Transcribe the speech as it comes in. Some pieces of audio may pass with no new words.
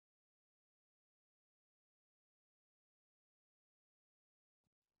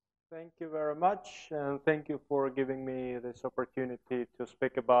Thank you very much, and thank you for giving me this opportunity to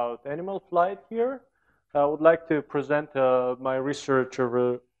speak about animal flight here. I would like to present my research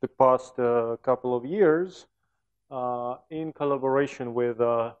over the past couple of years in collaboration with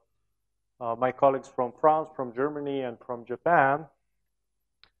my colleagues from France, from Germany, and from Japan.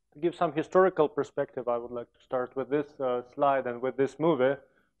 To give some historical perspective, I would like to start with this slide and with this movie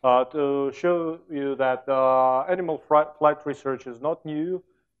to show you that animal flight research is not new.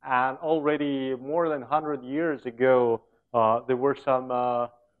 And already more than 100 years ago, there were some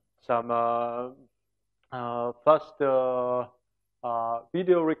first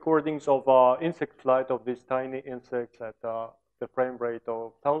video recordings of insect flight of these tiny insects at the frame rate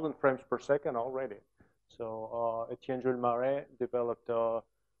of 1,000 frames per second already. So Etienne Jules Marais developed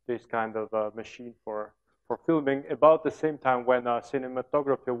this kind of machine for filming about the same time when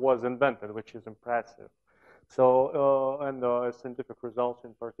cinematography was invented, which is impressive. So, and scientific results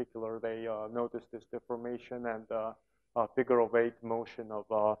in particular, they noticed this deformation and figure-of-8 motion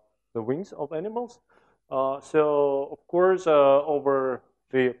of the wings of animals. So, of course, over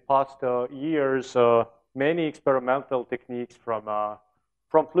the past years, many experimental techniques from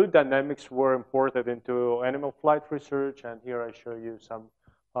fluid dynamics were imported into animal flight research. And here I show you some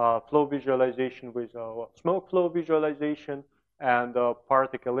flow visualization with smoke flow visualization and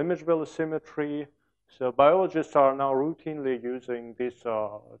particle image velocimetry. So biologists are now routinely using these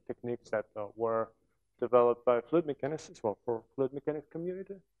techniques that were developed by fluid mechanicists, well, for fluid mechanics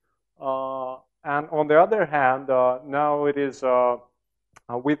community. And on the other hand, now it is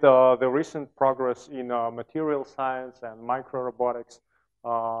with the recent progress in material science and microrobotics,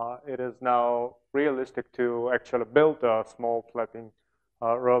 it is now realistic to actually build small flapping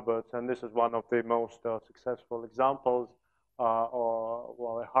robots, and this is one of the most successful examples,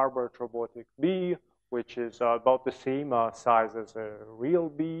 a Harvard robotic bee, which is about the same size as a real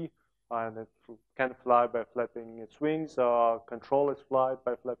bee, and it can fly by flapping its wings, control its flight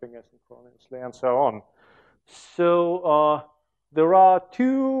by flapping asynchronously, and so on. So there are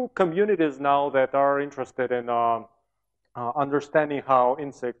two communities now that are interested in understanding how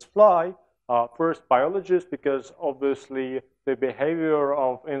insects fly. First, biologists, because obviously the behavior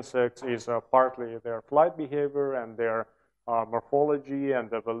of insects is partly their flight behavior and their morphology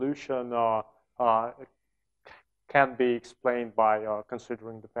and evolution can be explained by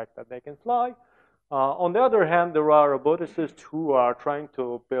considering the fact that they can fly. On the other hand, there are roboticists who are trying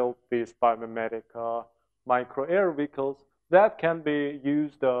to build these biomimetic micro air vehicles that can be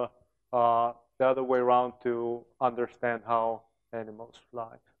used the other way around to understand how animals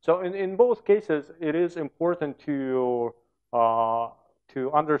fly. So in both cases, it is important to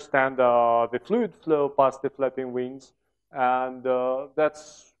understand the fluid flow past the flapping wings, and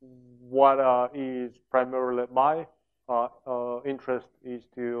that's what is primarily my interest, is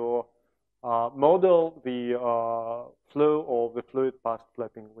to model the flow of the fluid past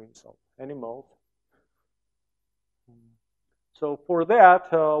flapping wings of animals. So for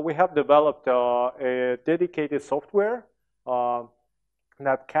that, we have developed a dedicated software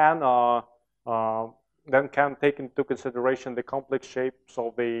that then can take into consideration the complex shapes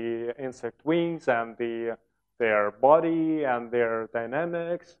of the insect wings and their body and their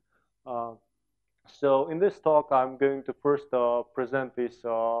dynamics. So in this talk, I'm going to first present this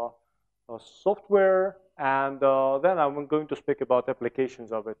software, and then I'm going to speak about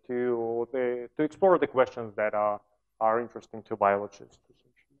applications of it to explore the questions that are interesting to biologists,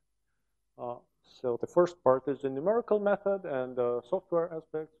 essentially. So the first part is the numerical method and the software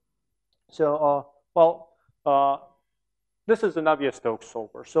aspects. So, this is a Navier-Stokes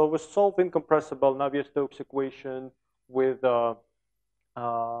solver. So we solve incompressible Navier-Stokes equation with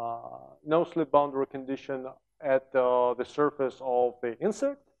no-slip boundary condition at the surface of the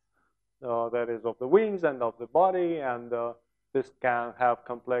insect, that is of the wings and of the body, and this can have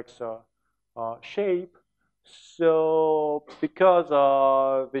complex shape. So because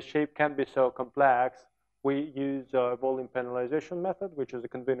the shape can be so complex, we use a volume penalization method, which is a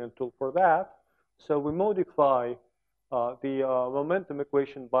convenient tool for that. So we modify the momentum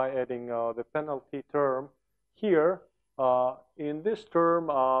equation by adding the penalty term here. In this term,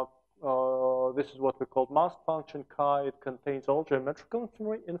 this is what we call mass function chi. It contains all geometrical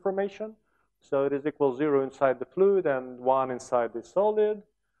information. So it is equal 0 inside the fluid and 1 inside the solid.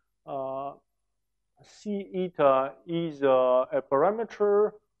 C eta is a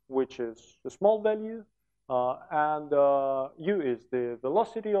parameter, which is a small value, and U is the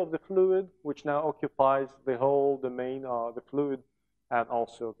velocity of the fluid, which now occupies the whole domain of the fluid and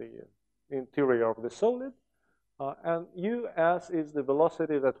also the interior of the solid. And US is the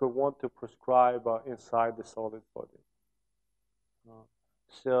velocity that we want to prescribe inside the solid body.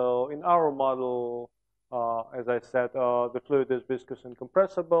 So in our model, as I said, the fluid is viscous and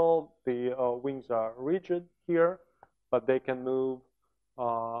compressible. The wings are rigid here, but they can move.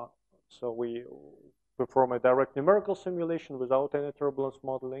 So we perform a direct numerical simulation without any turbulence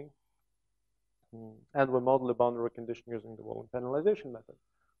modeling. And we model the boundary condition using the volume penalization method.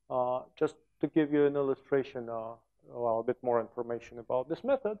 Just to give you an illustration, well, a bit more information about this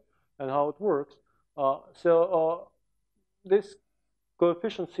method and how it works. This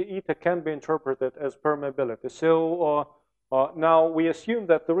coefficient eta can be interpreted as permeability. So now we assume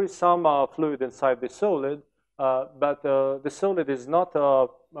that there is some fluid inside the solid, but the solid is not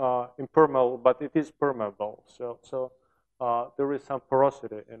impermeable, but it is permeable. So there is some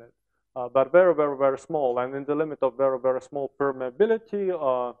porosity in it, but very, very, very small. And in the limit of very, very small permeability,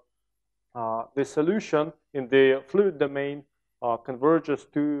 the solution in the fluid domain converges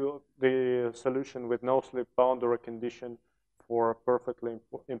to the solution with no slip boundary condition for perfectly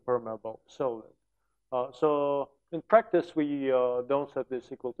impermeable solid. So in practice, we don't set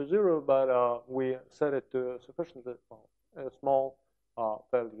this equal to 0, but we set it to sufficiently small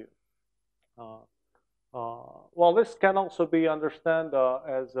value. Well, this can also be understood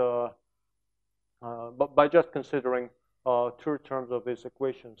as by just considering two terms of this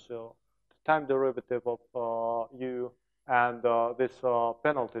equation. So the time derivative of u and this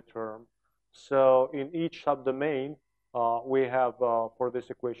penalty term. So in each subdomain, we have for this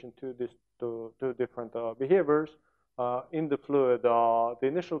equation two different behaviors. In the fluid, the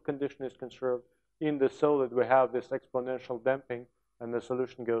initial condition is conserved. In the solid, we have this exponential damping, and the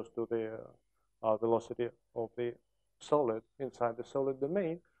solution goes to the velocity of the solid inside the solid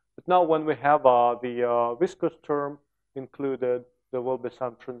domain. But now when we have the viscous term included, there will be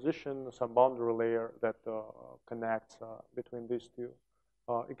some transition, some boundary layer that connects between these two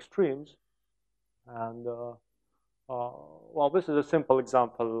extremes. And well, this is a simple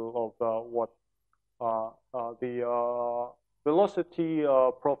example of what the velocity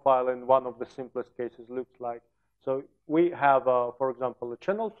profile in one of the simplest cases looks like. So we have, for example, a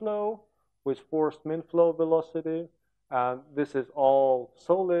channel flow with forced mean flow velocity, and this is all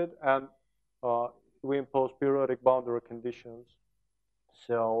solid, and we impose periodic boundary conditions.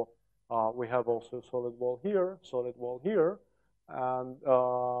 So we have also solid wall here, and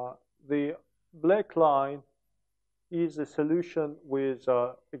the black line is a solution with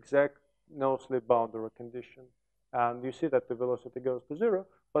exact no-slip boundary condition. And you see that the velocity goes to 0.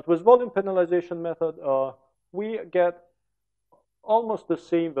 But with volume penalization method, we get almost the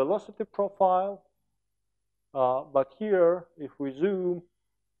same velocity profile. But here, if we zoom,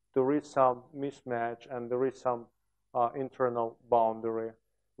 there is some mismatch, and there is some internal boundary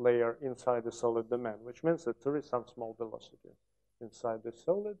layer inside the solid domain, which means that there is some small velocity inside the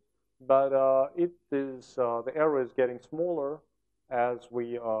solid. But it is the error is getting smaller as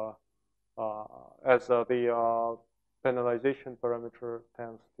we as the penalization parameter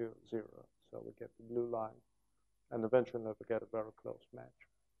tends to 0. So we get the blue line, and eventually we get a very close match.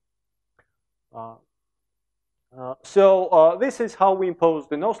 So this is how we impose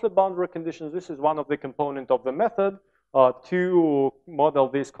the no-slip boundary conditions. This is one of the components of the method to model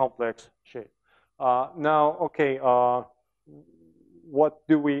this complex shape. Now, okay, what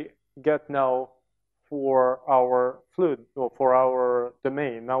do we get now for our fluid, or for our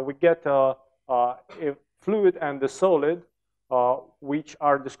domain? Now we get a fluid and the solid, which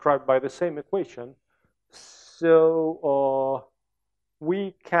are described by the same equation. So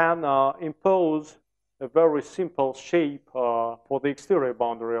we can impose a very simple shape for the exterior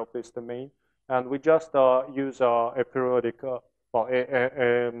boundary of this domain, and we just use a periodic, well,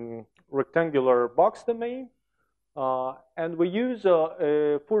 a rectangular box domain, and we use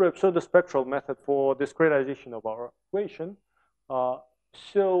a Fourier pseudo-spectral method for discretization of our equation.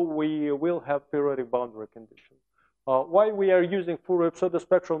 So we will have periodic boundary condition. Why we are using Fourier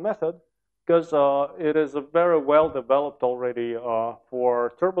pseudo-spectral method? Because it is a very well developed already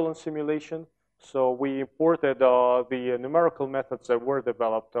for turbulence simulation. So we imported the numerical methods that were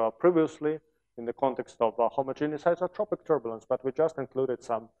developed previously in the context of homogeneous isotropic turbulence, but we just included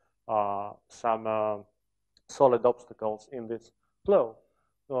some solid obstacles in this flow.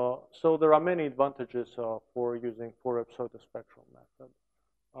 So there are many advantages for using Fourier pseudo-spectral method.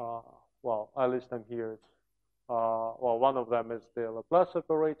 Well, I list them here. Well, one of them is the Laplace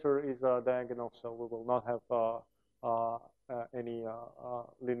operator is diagonal, so we will not have any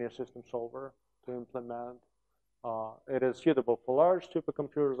linear system solver to implement. It is suitable for large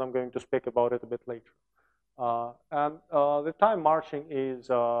supercomputers. I'm going to speak about it a bit later. And the time marching is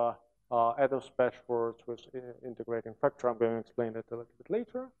Adams-Bashford with integrating factor. I'm going to explain it a little bit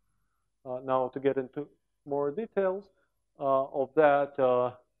later. Now, to get into more details, of that.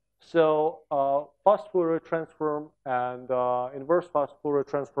 Fast Fourier transform and inverse fast Fourier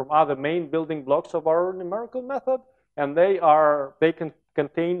transform are the main building blocks of our numerical method, and they can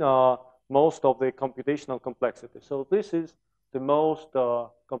contain most of the computational complexity. So this is the most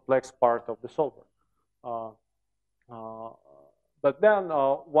complex part of the solver. But then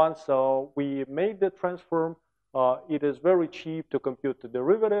once we made the transform, it is very cheap to compute the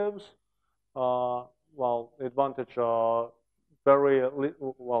derivatives. Well, advantage very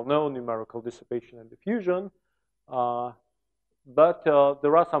well no numerical dissipation and diffusion, but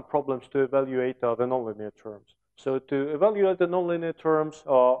there are some problems to evaluate the nonlinear terms. So to evaluate the nonlinear terms,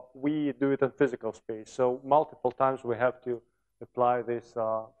 we do it in physical space. So multiple times we have to apply this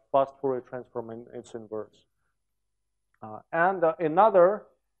fast Fourier transform in its inverse. And another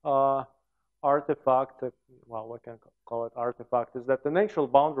artifact, well, we can call it artifact, is that the natural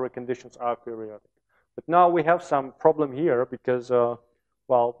boundary conditions are periodic. But now we have some problem here because,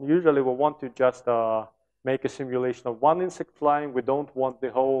 well, usually we want to just make a simulation of one insect flying. We don't want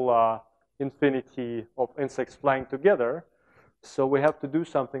the whole infinity of insects flying together. So we have to do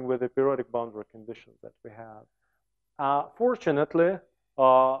something with the periodic boundary conditions that we have. Fortunately,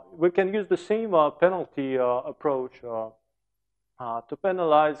 we can use the same penalty approach to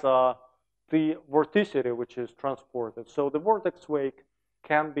penalize the vorticity which is transported. So the vortex wake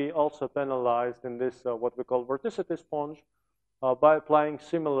can be also penalized in this what we call vorticity sponge by applying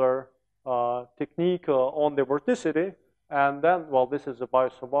similar technique on the vorticity. And then, well, this is a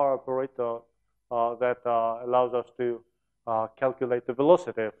Biot-Savart operator that allows us to calculate the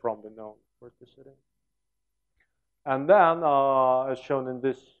velocity from the known vorticity. And then, as shown in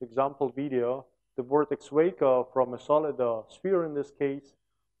this example video, the vortex wake from a solid sphere in this case,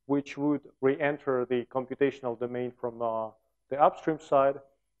 which would re-enter the computational domain from the upstream side,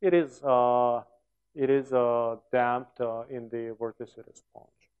 it is damped in the vorticity sponge.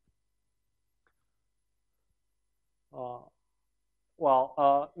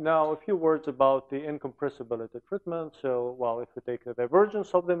 Now a few words about the incompressibility treatment. So, well, if we take the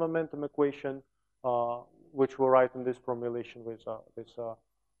divergence of the momentum equation, which we write in this formulation with this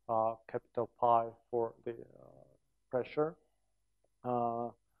capital pi for the pressure,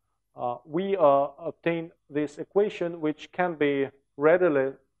 we obtain this equation, which can be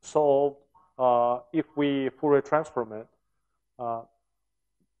readily solved if we Fourier transform it.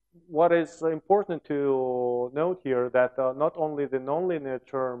 What is important to note here that not only the nonlinear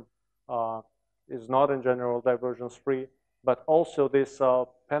term is not in general divergence free, but also this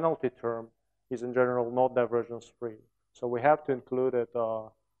penalty term is in general not divergence free. So we have to include it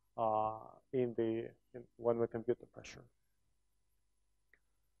when we compute the pressure.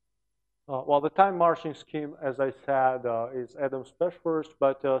 Well, the time marching scheme, as I said, is Adams-Pesch first,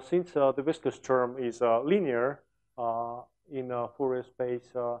 but since the viscous term is linear in Fourier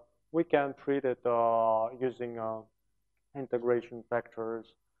space, we can treat it using integration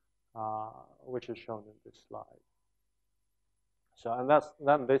factors, which is shown in this slide. So, and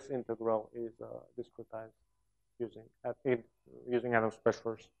then this integral is discretized using Adams-Pesch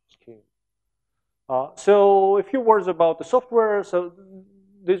first scheme. So, a few words about the software. So,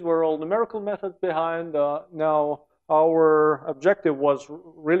 these were all numerical methods behind. Now, our objective was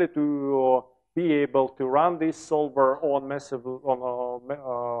really to be able to run this solver on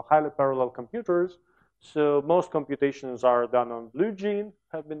highly parallel computers. So most computations are done on Blue Gene,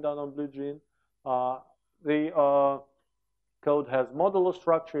 have been done on Blue Gene. The code has modulo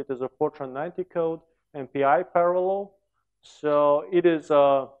structure. It is a Fortran 90 code and PI parallel. So it is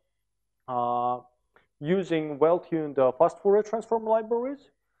using well-tuned fast Fourier transform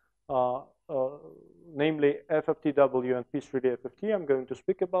libraries, namely FFTW and P3D FFT. I'm going to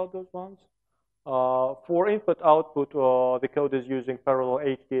speak about those ones. For input-output, the code is using parallel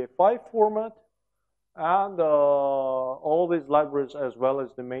HDF5 format. And all these libraries, as well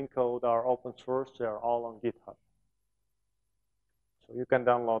as the main code, are open source. They are all on GitHub. So you can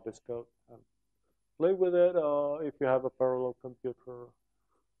download this code and play with it if you have a parallel computer.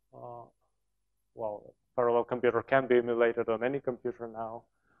 Well, a parallel computer can be emulated on any computer now,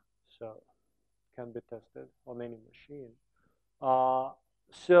 so it can be tested on any machine.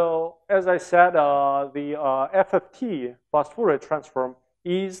 So as I said, the FFT, fast Fourier transform,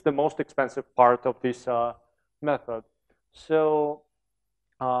 is the most expensive part of this method. So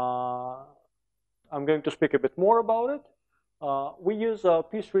I'm going to speak a bit more about it. We use a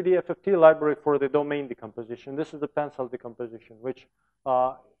P3D FFT library for the domain decomposition. This is the pencil decomposition, which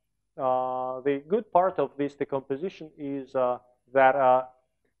the good part of this decomposition is that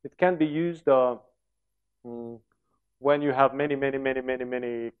it can be used when you have many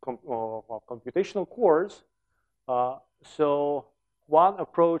computational cores. So one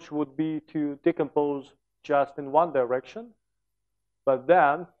approach would be to decompose just in one direction, but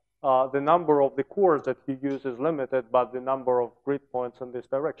then the number of the cores that you use is limited by the number of grid points in this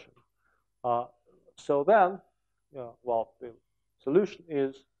direction. So then, well, the solution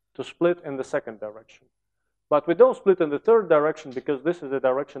is to split in the second direction. But we don't split in the third direction because this is the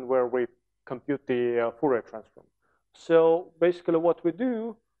direction where we compute the Fourier transform. So basically what we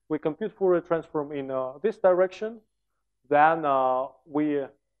do, we compute Fourier transform in this direction, then we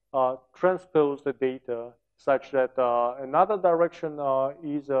transpose the data such that another direction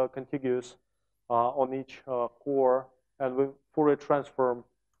is contiguous on each core, and we Fourier transform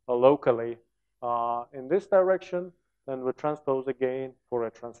locally in this direction, then we transpose again Fourier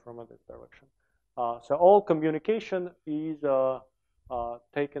transform in this direction. So all communication is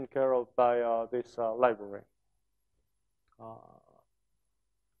taken care of by this library.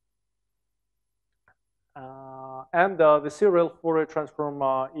 And the serial Fourier transform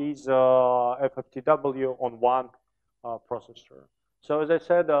is FFTW on one processor. So as I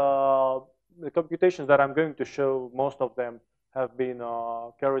said, the computations that I'm going to show, most of them have been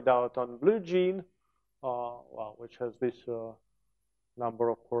carried out on Blue Gene, well, which has this number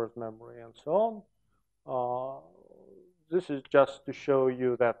of cores, memory, and so on. This is just to show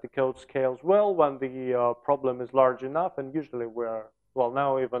you that the code scales well when the problem is large enough, and usually we're, well,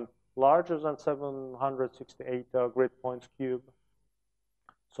 now even larger than 768 grid points cube.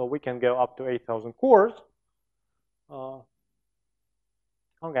 So we can go up to 8,000 cores. Okay,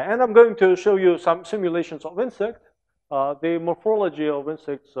 and I'm going to show you some simulations of insects. The morphology of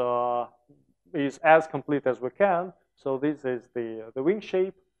insects is as complete as we can. So this is the wing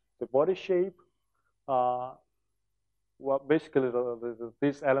shape, the body shape. Well, basically,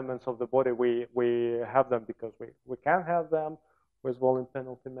 these elements of the body, we have them because we can have them with volume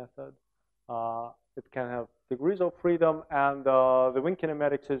penalty method. It can have degrees of freedom, and the wing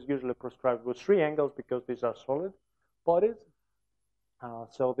kinematics is usually prescribed with 3 angles because these are solid bodies.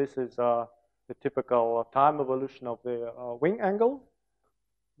 So this is the typical time evolution of the wing angle.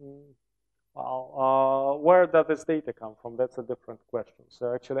 Well, where does this data come from? That's a different question.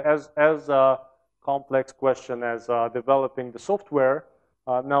 So actually, as a complex question as developing the software,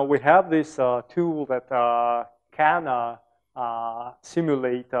 now we have this tool that can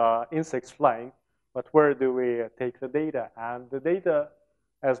simulate insects flying, but where do we take the data? And the data,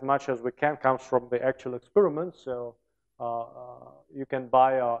 as much as we can, comes from the actual experiments. So you can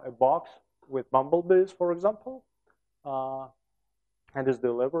buy a box with bumblebees, for example, and it's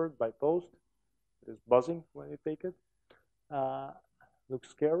delivered by post. It is buzzing when you take it. Looks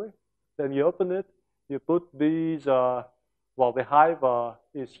scary. Then you open it, you put these, well, the hive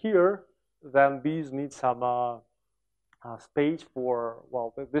is here, then bees need some space for,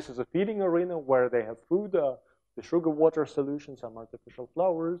 well, this is a feeding arena where they have food, the sugar water solution, some artificial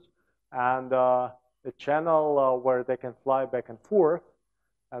flowers, and a channel where they can fly back and forth.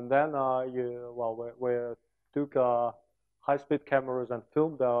 And then we took high-speed cameras and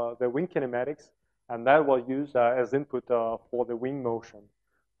filmed the wing kinematics, and that was used as input for the wing motion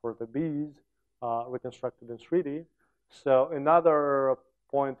for the bees, reconstructed in 3D. So another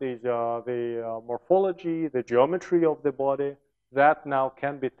point is the morphology, the geometry of the body. That now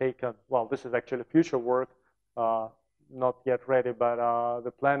can be taken, well, this is actually future work, not yet ready, but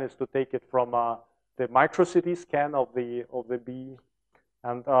the plan is to take it from the micro-CT scan of the bee.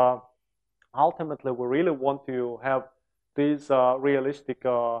 And ultimately, we really want to have this realistic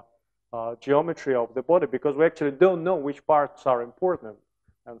geometry of the body, because we actually don't know which parts are important.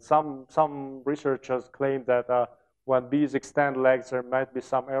 And some researchers claim that when bees extend legs, there might be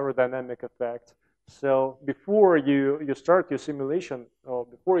some aerodynamic effects. So before you start your simulation, or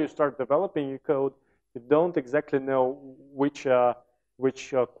before you start developing your code, you don't exactly know which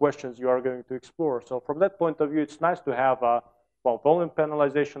questions you are going to explore. So from that point of view, it's nice to have a, well, volume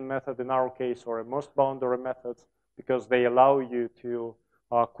penalization method in our case, or a most boundary methods, because they allow you to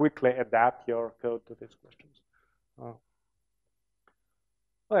quickly adapt your code to these questions.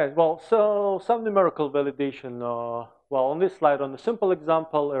 Okay, well, so some numerical validation. Well, on this slide, on the simple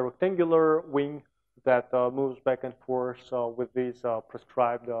example, a rectangular wing that moves back and forth with these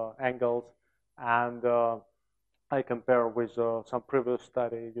prescribed angles, and I compare with some previous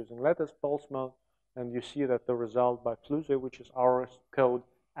study using lattice pulse mode, and you see that the result by Fluze, which is our code,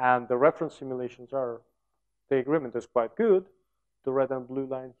 and the reference simulations are, the agreement is quite good, the red and blue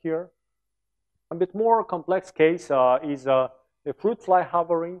line here. A bit more complex case is a fruit fly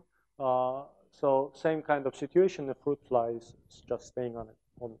hovering. So same kind of situation, the fruit fly is just staying on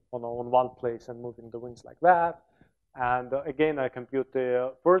one place and moving the wings like that. And again, I compute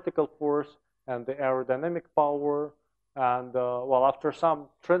the vertical force and the aerodynamic power. And well, after some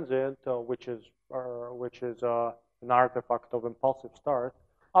transient, which is an artifact of impulsive start,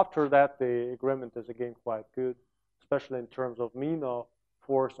 after that the agreement is again quite good, especially in terms of mean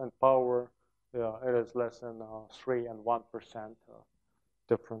force and power. It is less than 3 and 1%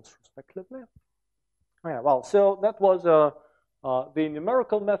 difference respectively. Yeah, well, so that was the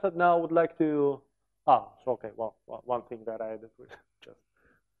numerical method. Now I would like to, okay, well, one thing that I did just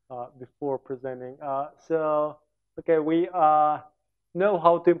before presenting. So, okay, we know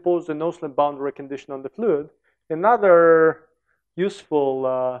how to impose the no-slip boundary condition on the fluid. Another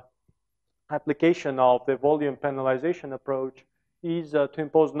useful application of the volume penalization approach is to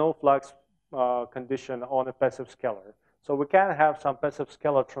impose no flux condition on a passive scalar. So we can have some passive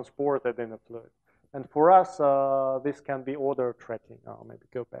scalar transported in a fluid. And for us, this can be order tracking. I'll maybe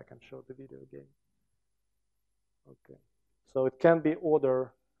go back and show the video again. Okay. So it can be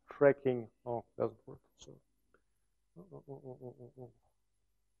order tracking. Oh, doesn't work. So.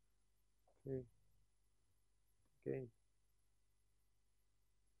 Okay. Okay.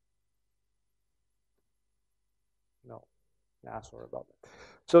 No. Yeah, sorry about that.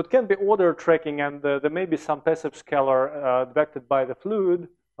 So it can be order tracking, and there may be some passive scalar vectored by the fluid.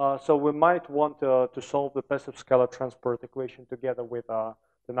 So we might want to solve the passive scalar transport equation together with the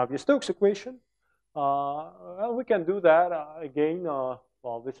Navier-Stokes equation. We can do that again.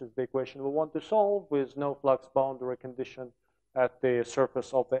 Well, this is the equation we want to solve with no flux boundary condition at the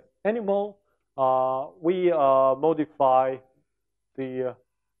surface of the animal. We modify the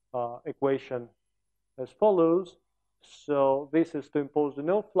equation as follows. So this is to impose the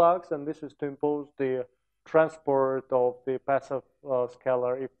no flux, and this is to impose the transport of the passive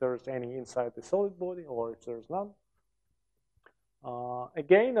scalar if there's any inside the solid body or if there's none.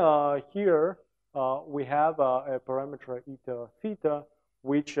 Again, here we have a parameter eta theta,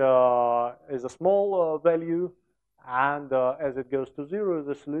 which is a small value, and as it goes to 0,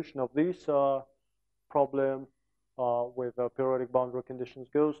 the solution of this problem with periodic boundary conditions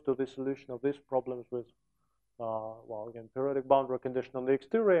goes to the solution of these problems with well, again, periodic boundary condition on the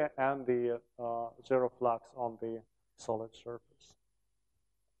exterior and the 0 flux on the solid surface.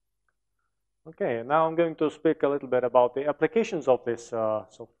 Okay, now I'm going to speak a little bit about the applications of this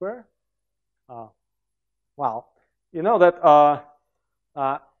software. Well, you know that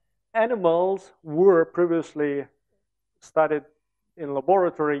animals were previously studied in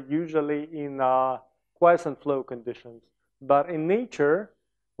laboratory, usually in quiescent flow conditions, but in nature,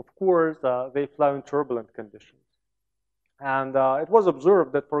 of course, they flow in turbulent conditions. And it was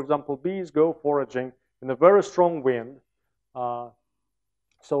observed that, for example, bees go foraging in a very strong wind.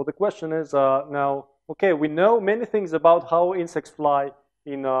 So the question is now, okay, we know many things about how insects fly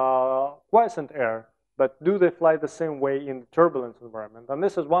in quiescent air, but do they fly the same way in the turbulent environment? And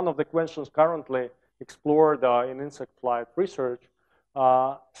this is one of the questions currently explored in insect flight research.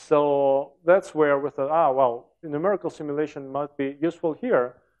 So that's where we thought, well, numerical simulation might be useful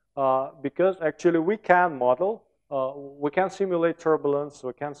here. Because actually we can model, we can simulate turbulence,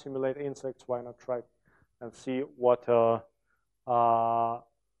 we can simulate insects. Why not try and see what the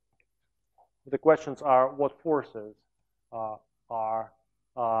questions are? What forces are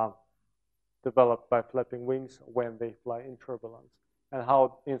developed by flapping wings when they fly in turbulence, and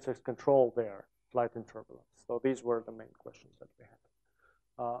how insects control their flight in turbulence? So these were the main questions that we had.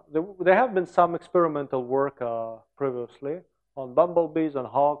 There have been some experimental work previously on bumblebees, on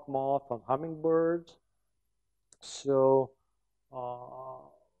hawk moth, on hummingbirds. So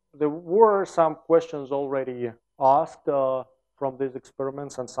there were some questions already asked from these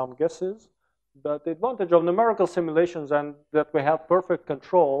experiments and some guesses. But the advantage of numerical simulations and that we have perfect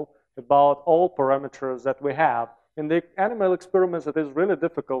control about all parameters that we have. In the animal experiments, it is really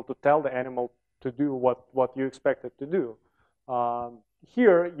difficult to tell the animal to do what you expect it to do.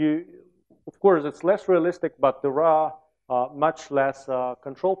 Here, of course, it's less realistic, but there are much less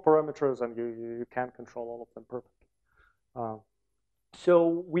control parameters, and you can control all of them perfectly.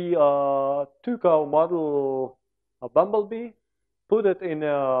 So we took our model bumblebee, put it in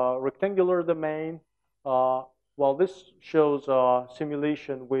a rectangular domain. Well, this shows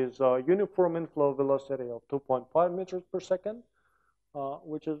simulation with uniform inflow velocity of 2.5 meters per second,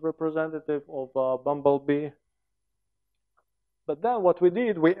 which is representative of bumblebee. But then what we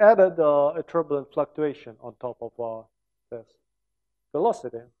did, we added a turbulent fluctuation on top of this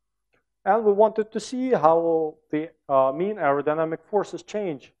velocity. And we wanted to see how the mean aerodynamic forces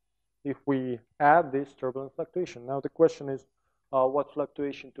change if we add this turbulent fluctuation. Now the question is what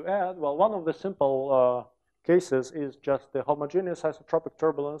fluctuation to add? Well, one of the simple cases is just the homogeneous isotropic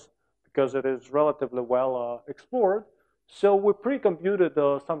turbulence, because it is relatively well explored. So we pre-computed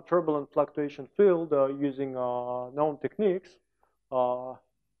some turbulent fluctuation field using known techniques.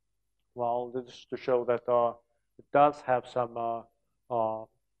 Well, this is to show that it does have some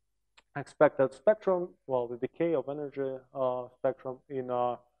expected spectrum, well, the decay of energy spectrum in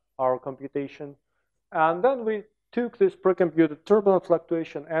our computation. And then we took this pre-computed turbulent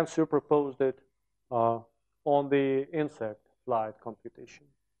fluctuation and superposed it on the insect flight computation.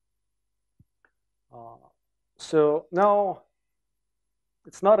 So now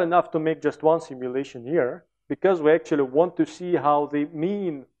it's not enough to make just one simulation here, because we actually want to see how the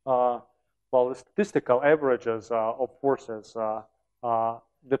mean, well, the statistical averages of forces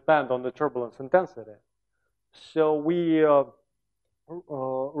depend on the turbulence intensity. So we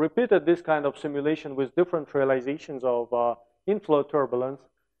repeated this kind of simulation with different realizations of inflow turbulence,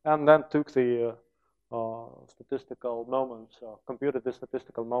 and then took the statistical moments, computed the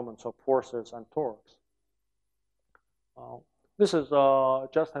statistical moments of forces and torques. This is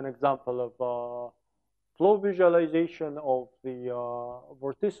just an example of flow visualization of the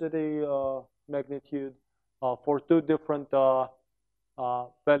vorticity magnitude for two different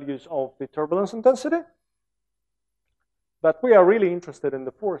values of the turbulence intensity. But we are really interested in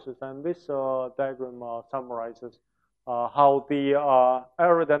the forces, and this diagram summarizes how the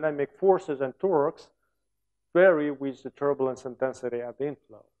aerodynamic forces and torques vary with the turbulence intensity at the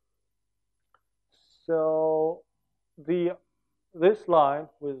inflow. So this line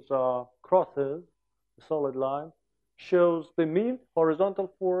with crosses, the solid line, shows the mean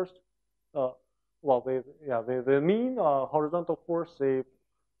horizontal force. The mean horizontal force, the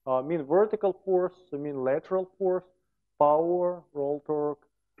mean vertical force, the mean lateral force, power, roll torque,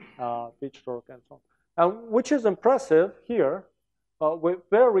 pitch torque, and so on. And which is impressive here, we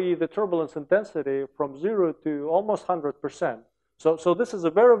vary the turbulence intensity from 0 to almost 100%. So this is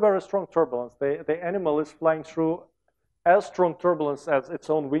a very, very strong turbulence. The animal is flying through as strong turbulence as its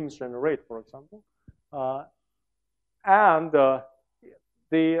own wings generate, for example. And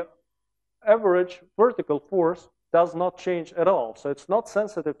the average vertical force does not change at all. So it's not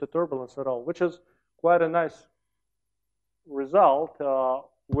sensitive to turbulence at all, which is quite a nice result,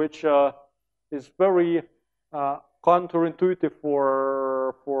 which is very counterintuitive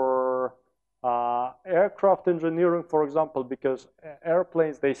for aircraft engineering, for example, because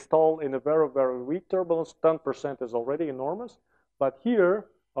airplanes, they stall in a very, very weak turbulence. 10% is already enormous. But here,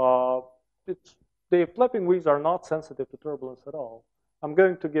 the flapping wings are not sensitive to turbulence at all. I'm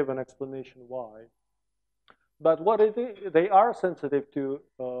going to give an explanation why. But they are sensitive to,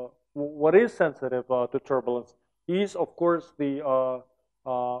 what is sensitive to turbulence is, of course, the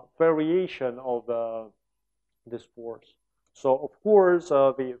variation of this force. So, of course,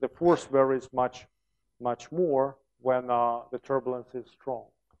 the force varies much, much more when the turbulence is strong.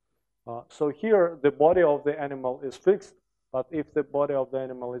 So here, the body of the animal is fixed, but if the body of the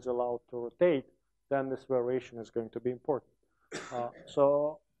animal is allowed to rotate, then this variation is going to be important.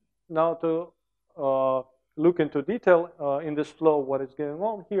 So now to look into detail in this flow, what is going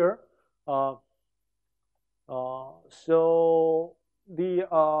on here. So the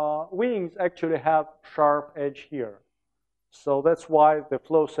wings actually have sharp edge here. So that's why the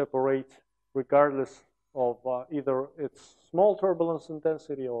flow separates regardless of either its small turbulence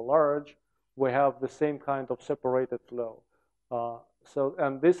intensity or large. We have the same kind of separated flow.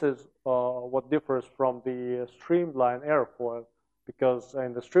 And this is what differs from the streamline airfoil, because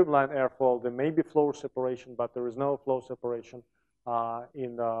in the streamline airfoil there may be flow separation, but there is no flow separation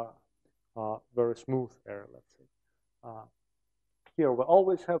in very smooth air, let's say. Here we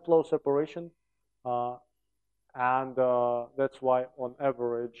always have flow separation, and that's why on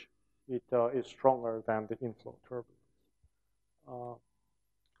average it is stronger than the inflow turbulence.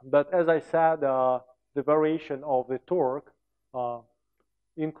 But as I said, the variation of the torque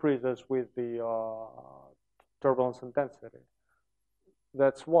increases with the turbulence intensity.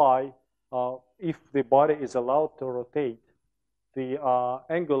 That's why if the body is allowed to rotate, the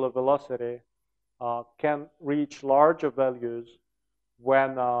angular velocity can reach larger values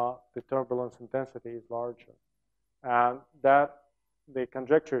when the turbulence intensity is larger. And that the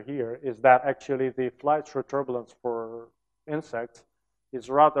conjecture here is that actually the flight through turbulence for insects is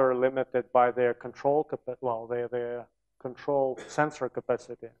rather limited by their control their control sensor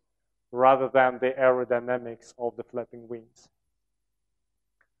capacity rather than the aerodynamics of the flapping wings.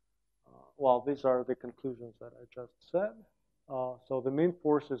 Well, these are the conclusions that I just said. So the mean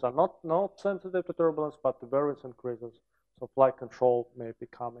forces are not sensitive to turbulence, but the variance increases. So flight control may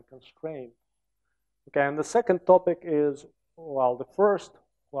become a constraint. Okay, and the second topic is, well, the first,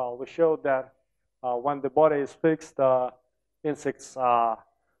 well, we showed that when the body is fixed, insects are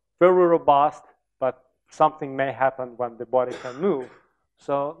very robust, but something may happen when the body can move.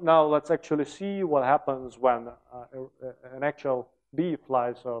 So now let's actually see what happens when an actual bee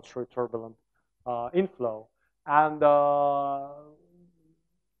flies through turbulent inflow. And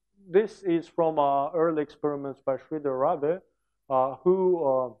this is from early experiments by Sridhar Rabe,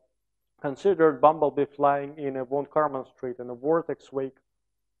 who considered bumblebee flying in a von Karman street in a vortex wake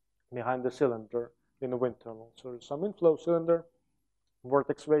behind the cylinder in the wind tunnel. So there's some inflow cylinder,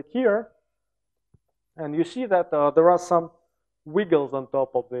 vortex wake here, and you see that there are some wiggles on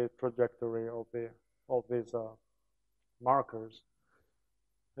top of the trajectory of these markers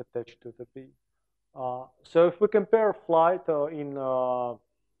attached to the bee. So if we compare flight in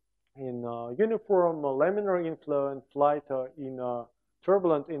uniform laminar inflow and flight in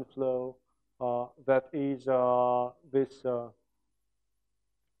turbulent inflow, that is this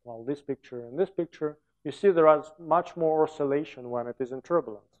picture and this picture, you see there is much more oscillation when it is in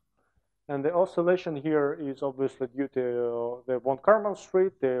turbulence. And the oscillation here is obviously due to the von Karman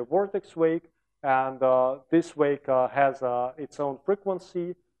street, the vortex wake, and this wake has its own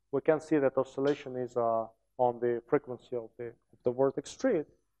frequency. We can see that oscillation is on the frequency of the vortex street.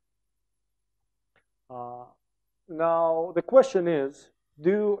 Now the question is,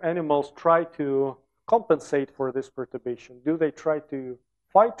 do animals try to compensate for this perturbation? Do they try to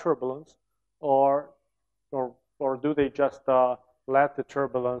fight turbulence, or do they just let the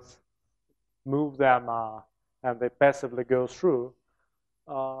turbulence move them and they passively go through?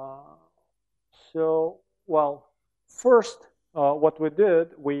 First, what we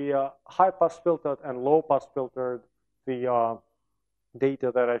did, we high-pass filtered and low-pass filtered the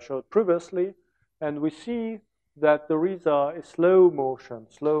data that I showed previously, and we see that there is a slow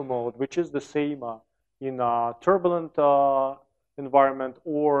mode, which is the same in a turbulent environment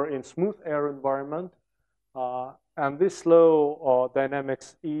or in smooth air environment. And this slow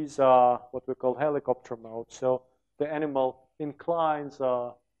dynamics is what we call helicopter mode. So the animal inclines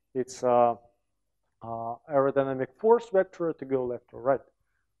its aerodynamic force vector to go left or right.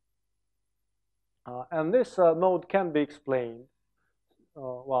 And this mode can be explained.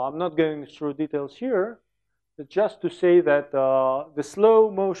 Well, I'm not going through details here, but just to say that the slow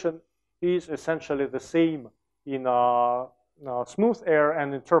motion is essentially the same in smooth air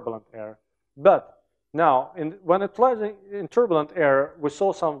and in turbulent air. But now, when it flies in turbulent air, we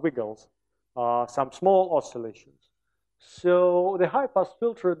saw some wiggles, some small oscillations. So the high-pass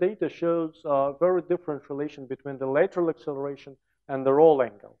filter data shows a very different relation between the lateral acceleration and the roll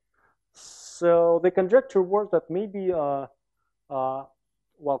angle. So the conjecture was that maybe, well,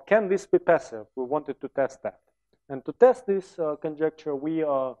 can this be passive? We wanted to test that. And to test this conjecture, we,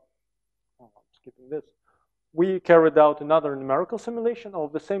 skipping this, we carried out another numerical simulation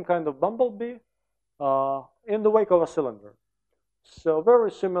of the same kind of bumblebee in the wake of a cylinder. So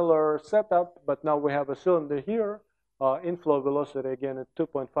very similar setup, but now we have a cylinder here, inflow velocity again at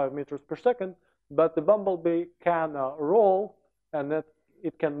 2.5 meters per second, but the bumblebee can roll and that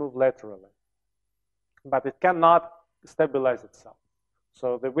it can move laterally. But it cannot stabilize itself.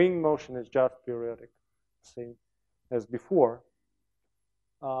 So the wing motion is just periodic, same as before.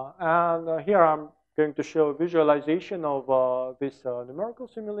 And here I'm going to show a visualization of this numerical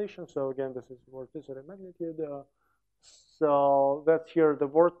simulation. So again, this is vorticity magnitude. So that's here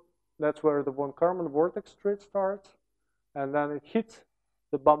that's where the von Karman vortex street starts, and then it hits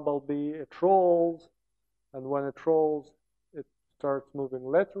the bumblebee. It rolls, and when it rolls, it starts moving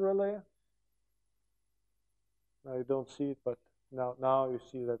laterally. Now you don't see it, but now you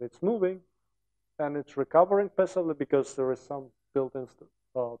see that it's moving, and it's recovering passively because there is some built-in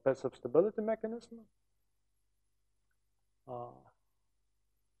passive stability mechanism.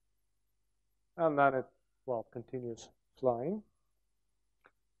 And then it, well, continues flying.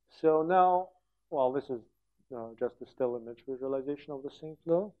 So now, well, this is just a still image visualization of the same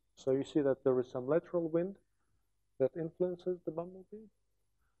flow. So you see that there is some lateral wind that influences the bumblebee.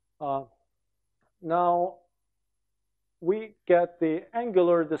 Now, we get the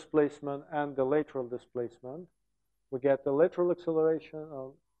angular displacement and the lateral displacement. We get the lateral acceleration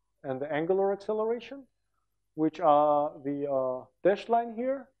and the angular acceleration, which are the dashed line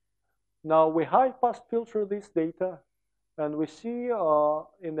here. Now we high-pass filter this data, and we see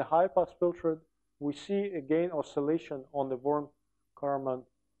in the high-pass filter, we see again oscillation on the von Karman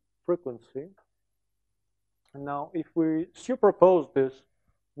frequency. And now if we superpose this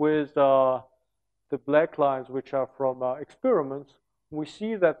with the black lines, which are from experiments, we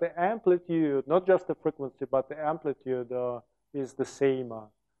see that the amplitude, not just the frequency, but the amplitude is the same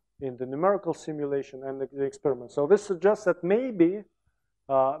in the numerical simulation and the experiment. So this suggests that maybe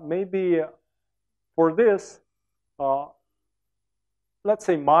for this, let's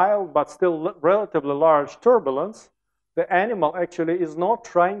say mild but still relatively large turbulence, the animal actually is not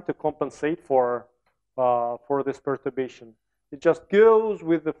trying to compensate for this perturbation. It just goes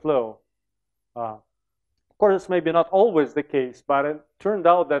with the flow. Of course, it's maybe not always the case, but it turned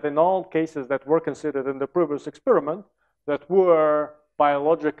out that in all cases that were considered in the previous experiment that were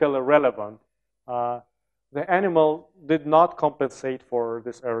biologically relevant, the animal did not compensate for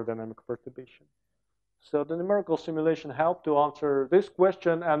this aerodynamic perturbation. So the numerical simulation helped to answer this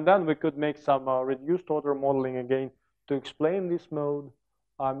question, and then we could make some reduced order modeling again to explain this mode.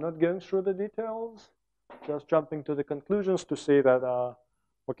 I'm not going through the details, just jumping to the conclusions to say that,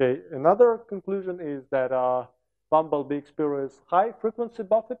 okay, another conclusion is that bumblebee experiences high frequency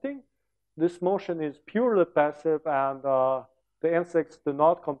buffeting. This motion is purely passive, and the insects do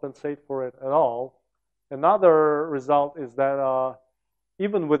not compensate for it at all. Another result is that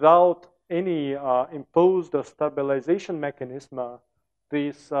even without any imposed stabilization mechanism,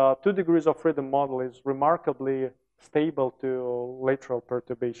 this 2 degrees of freedom model is remarkably stable to lateral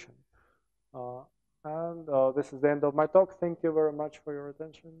perturbation. And this is the end of my talk. Thank you very much for your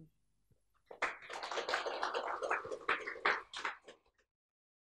attention.